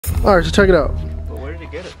Alright, so check it out. But where did he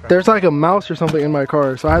get it from? There's like a mouse or something in my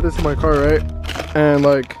car. So I had this in my car, right? And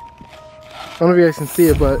like, I don't know if you guys can see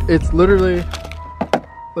it, but it's literally,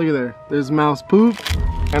 look at there. There's mouse poop,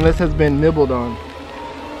 and this has been nibbled on.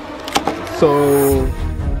 So,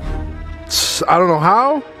 I don't know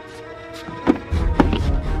how,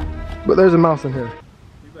 but there's a mouse in here.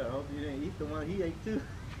 You better hope you didn't eat the one he ate too.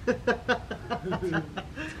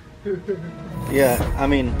 Yeah, I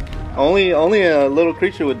mean, only a little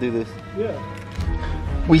creature would do this. Yeah.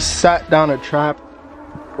 We sat down a trap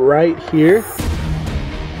right here,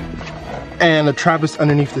 and the trap is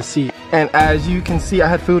underneath the seat. And as you can see, I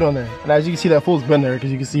had food on there. And as you can see, that food's been there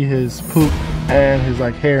because you can see his poop and his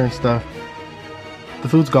like hair and stuff. The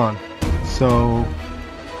food's gone. So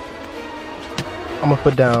I'm gonna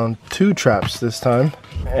put down 2 traps this time,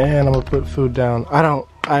 and I'm gonna put food down.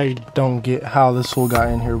 I don't get how this fool got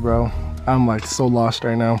in here, bro. I'm like so lost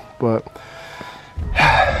right now, but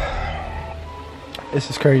this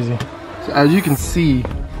is crazy. So as you can see,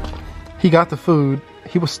 he got the food.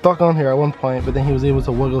 He was stuck on here at one point, but then he was able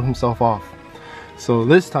to wiggle himself off. So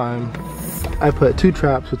this time, I put 2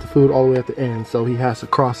 traps with the food all the way at the end, so he has to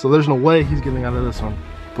cross. So there's no way he's getting out of this one,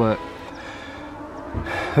 but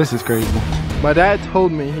this is crazy. My dad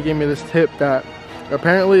told me, he gave me this tip that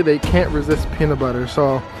apparently they can't resist peanut butter.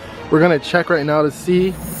 So we're gonna check right now to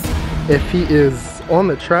see if he is on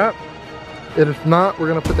the trap. And if not, we're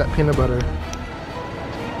gonna put that peanut butter.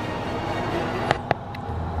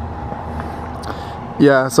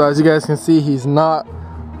 Yeah, so as you guys can see, he's not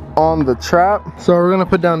on the trap. So we're gonna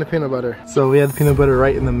put down the peanut butter. So we had the peanut butter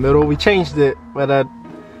right in the middle. We changed it, but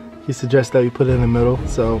he suggested that we put it in the middle.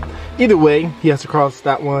 So either way, he has to cross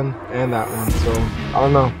that one and that one. So I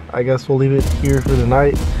don't know. I guess we'll leave it here for the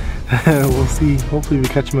night. We'll see. Hopefully we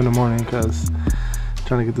catch him in the morning, because I'm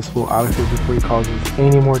trying to get this fool out of here before he causes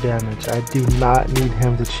any more damage. I do not need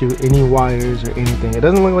him to chew any wires or anything. It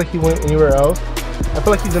doesn't look like he went anywhere else. I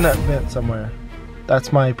feel like he's in that vent somewhere.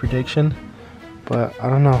 That's my prediction, but I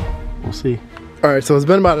don't know. We'll see. All right, so it's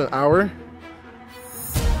been about an hour.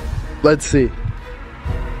 Let's see.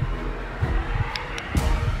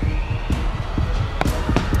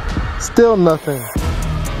 Still nothing.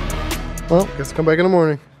 Well, guess come back in the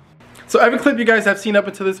morning. So every clip you guys have seen up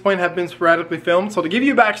until this point have been sporadically filmed. So to give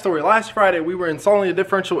you a backstory, last Friday we were installing a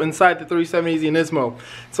differential inside the 370 Nismo.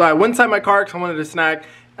 So I went inside my car because I wanted a snack.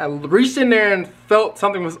 I reached in there and felt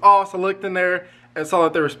something was off, so I looked in there and saw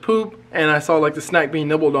that there was poop, and I saw like the snack being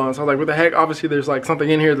nibbled on. So I was like, what the heck? Obviously there's like something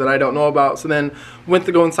in here that I don't know about. So then went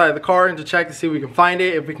to go inside the car and to check to see if we can find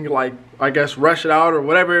it, if we can like, I guess, rush it out or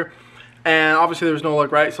whatever. And obviously there was no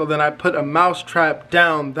luck, right? So then I put a mouse trap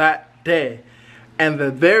down that day. And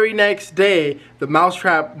the very next day, the mouse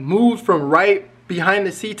trap moved from right behind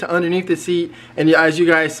the seat to underneath the seat. And as you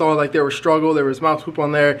guys saw, like there was struggle, there was mouse poop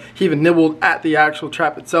on there. He even nibbled at the actual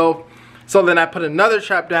trap itself. So then I put another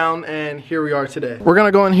trap down, and here we are today. We're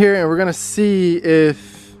gonna go in here and we're gonna see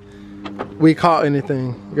if we caught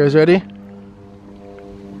anything. You guys ready?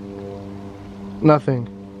 Nothing.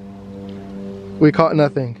 We caught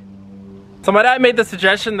nothing. So my dad made the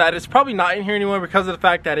suggestion that it's probably not in here anymore because of the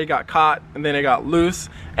fact that it got caught and then it got loose,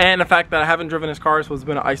 and the fact that I haven't driven his car, so there's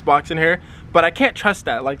been an ice box in here. But I can't trust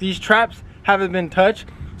that. Like, these traps haven't been touched,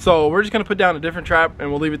 so we're just gonna put down a different trap and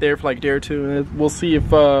we'll leave it there for like a day or two, and we'll see if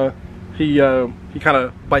he kind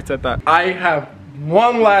of bites at that. I have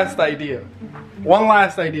one last idea. One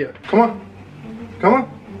last idea. Come on. Come on.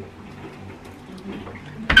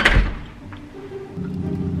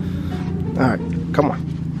 All right, come on.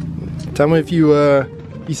 Tell me if you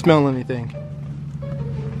smell anything.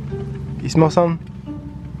 You smell something?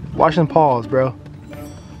 Wash them paws, bro.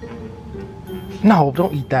 No,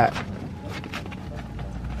 don't eat that.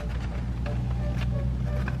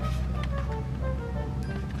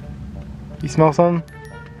 You smell something?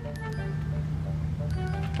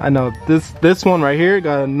 I know, this one right here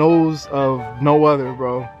got a nose of no other,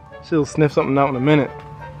 bro. She'll sniff something out in a minute.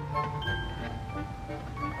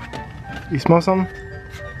 You smell something?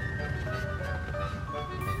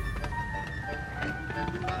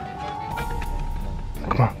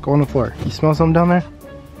 Come on, go on the floor. You smell something down there?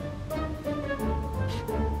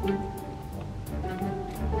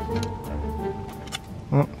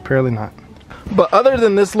 Well, apparently not. But other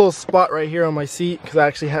than this little spot right here on my seat, because I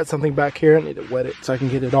actually had something back here, I need to wet it so I can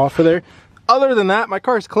get it off of there. Other than that, my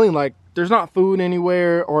car is clean. Like, there's not food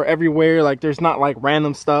anywhere or everywhere. Like, there's not like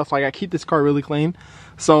random stuff. Like, I keep this car really clean.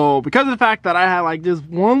 So because of the fact that I had like this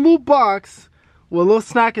one little box with a little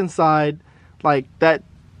snack inside, like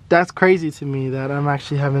that's crazy to me that I'm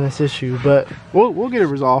actually having this issue. But we'll get it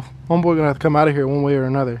resolved. Homeboy gonna have to come out of here one way or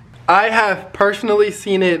another. I have personally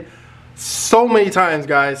seen it so many times,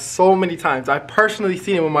 guys, so many times. I've personally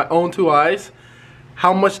seen it with my own 2 eyes,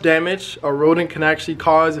 how much damage a rodent can actually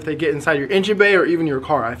cause if they get inside your engine bay or even your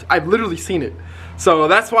car. I've literally seen it. So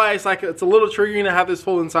that's why it's like, it's a little triggering to have this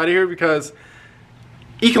fool inside of here, because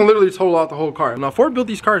he can literally total out the whole car. Now, Ford built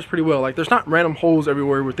these cars pretty well. Like, there's not random holes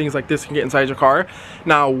everywhere where things like this can get inside your car.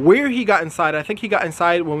 Now, where he got inside, I think he got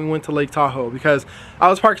inside when we went to Lake Tahoe, because I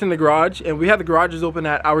was parked in the garage, and we had the garages open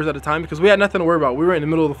at hours at a time because we had nothing to worry about. We were in the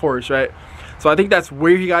middle of the forest, right? So I think that's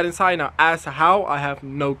where he got inside. Now, as to how, I have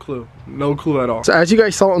no clue. No clue at all. So as you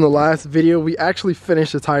guys saw in the last video, we actually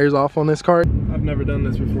finished the tires off on this car. I've never done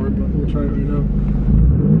this before, but we'll try it right now.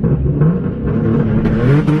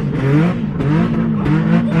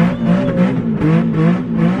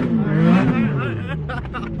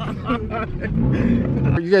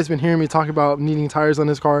 You guys been hearing me talk about needing tires on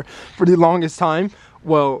this car for the longest time.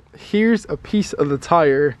 Well, here's a piece of the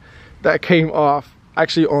tire that came off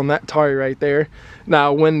actually on that tire right there.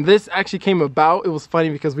 Now, when this actually came about, it was funny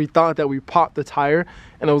because we thought that we popped the tire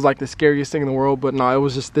and it was like the scariest thing in the world, but no, it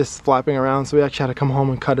was just this flapping around, so we actually had to come home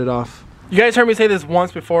and cut it off. You guys heard me say this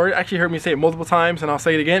once before, actually heard me say it multiple times, and I'll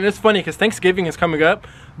say it again. It's funny because Thanksgiving is coming up,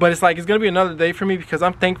 but it's like, it's gonna be another day for me because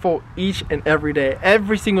I'm thankful each and every day.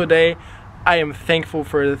 Every single day, I am thankful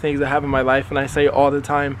for the things that happen in my life, and I say it all the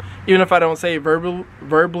time. Even if I don't say it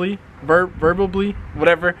verbally,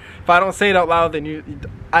 whatever. If I don't say it out loud, then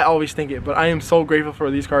I always think it. But I am so grateful for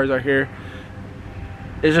these cars out here.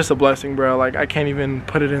 It's just a blessing, bro. Like, I can't even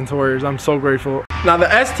put it into words. I'm so grateful. Now, the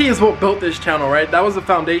ST is what built this channel, right? That was the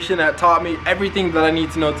foundation that taught me everything that I need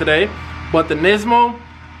to know today. But the Nismo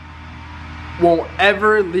won't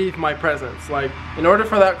ever leave my presence. Like, in order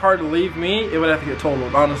for that car to leave me, it would have to get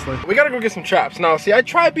totaled, honestly. We gotta go get some traps. Now, see, I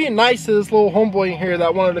tried being nice to this little homeboy in here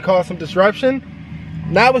that wanted to cause some disruption.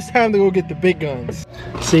 Now it's time to go get the big guns.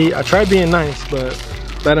 See, I tried being nice, but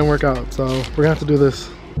that didn't work out, so we're gonna have to do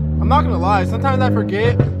this. I'm not gonna lie, sometimes I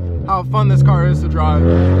forget how fun this car is to drive.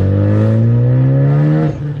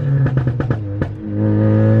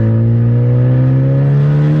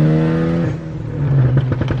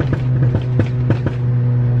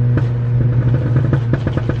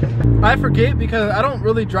 I forget because I don't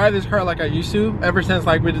really drive this car like I used to. Ever since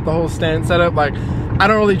like we did the whole stand setup, like I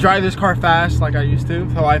don't really drive this car fast like I used to.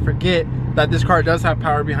 So I forget that this car does have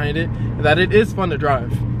power behind it and that it is fun to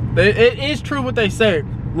drive. It is true what they say,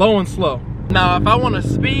 low and slow. Now if I want to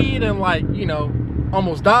speed and like, you know,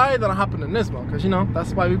 almost die, then I'll hop in the Nismo, because you know,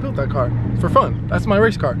 that's why we built that car. It's for fun. That's my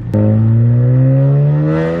race car.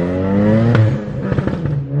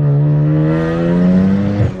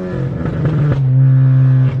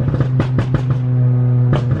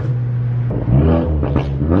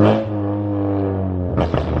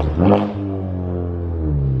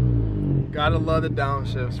 Gotta love the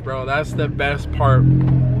downshifts, bro. That's the best part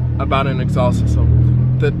about an exhaust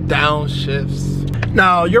system. The downshifts.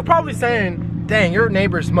 Now, you're probably saying, dang, your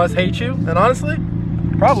neighbors must hate you. And honestly,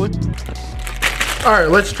 probably. All right,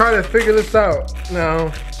 let's try to figure this out.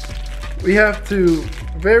 Now, we have to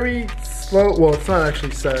very slow, well, it's not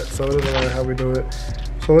actually set, so it doesn't matter how we do it.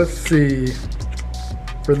 So let's see.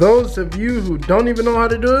 For those of you who don't even know how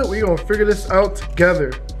to do it, we're gonna figure this out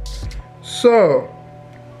together. So,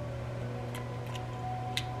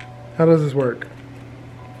 how does this work?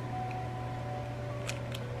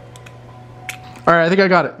 All right, I think I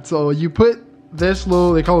got it. So you put this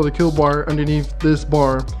little, they call it a kill bar, underneath this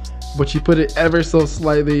bar, but you put it ever so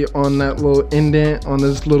slightly on that little indent, on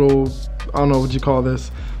this little, I don't know what you call this.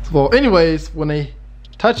 Well, anyways, when they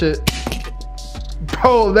touch it,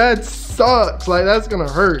 bro, that sucks. Like, that's gonna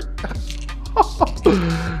hurt.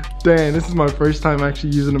 Dang, this is my first time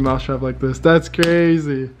actually using a mousetrap like this. That's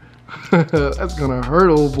crazy. That's gonna hurt,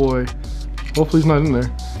 old boy. Hopefully he's not in there.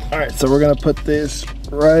 All right, so we're gonna put this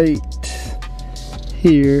right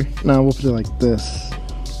here. Now we'll put it like this.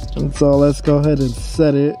 And so let's go ahead and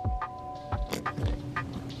set it.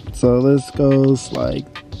 So this goes like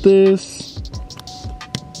this.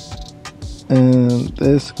 And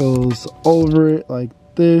this goes over it like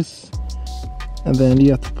this. And then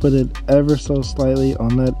you have to put it ever so slightly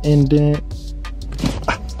on that indent.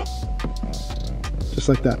 Just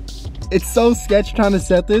like that. It's so sketchy trying to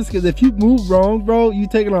set this, because if you move wrong, bro, you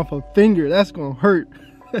take it off a finger. That's gonna hurt.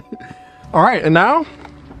 All right, and now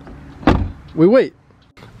we wait.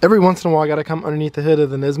 Every once in a while, I gotta come underneath the hood of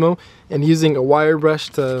the Nismo and using a wire brush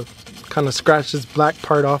to kind of scratch this black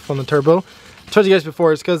part off on the turbo. I told you guys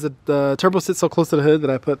before, it's because the turbo sits so close to the hood that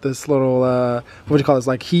I put this little, what do you call this,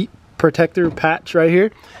 like heat protector patch right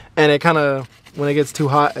here. And it kind of when it gets too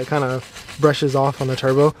hot, it kind of brushes off on the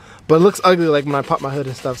turbo. But it looks ugly like when I pop my hood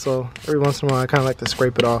and stuff, so every once in a while I kind of like to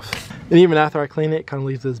scrape it off. And even after I clean it, it kind of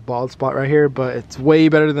leaves this bald spot right here, but it's way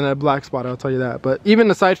better than a black spot, I'll tell you that. But even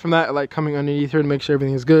aside from that, I like coming underneath here to make sure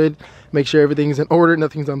everything is good, make sure everything's in order,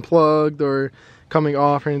 nothing's unplugged or coming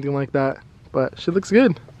off or anything like that. But she looks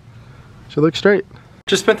good. She looks straight.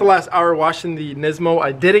 Just spent the last hour washing the Nismo.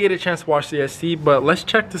 I didn't get a chance to wash the ST, but let's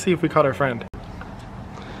check to see if we caught our friend.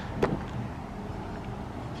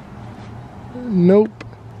 Nope.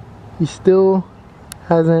 He still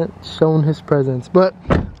hasn't shown his presence, but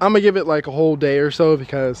I'm gonna give it like a whole day or so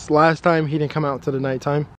because last time he didn't come out until the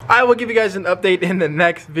nighttime. I will give you guys an update in the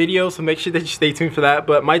next video, so make sure that you stay tuned for that.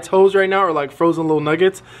 But my toes right now are like frozen little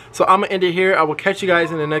nuggets, so I'm gonna end it here. I will catch you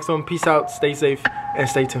guys in the next one. Peace out, stay safe, and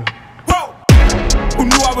stay tuned. Who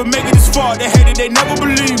knew I would make it this far? They hated, they never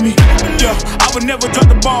believed me. Yeah, I would never drop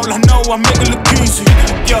the ball. I know I make it look easy.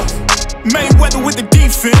 Yeah, Mayweather with the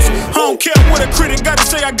defense. I don't care what a critic gotta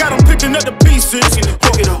say. I got them picking up the pieces.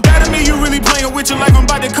 That to me, you really playing with your life. I'm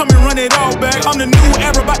about to come and run it all back. I'm the new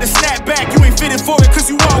era, about to snap back. You ain't fitting for it, cause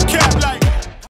you all cap like.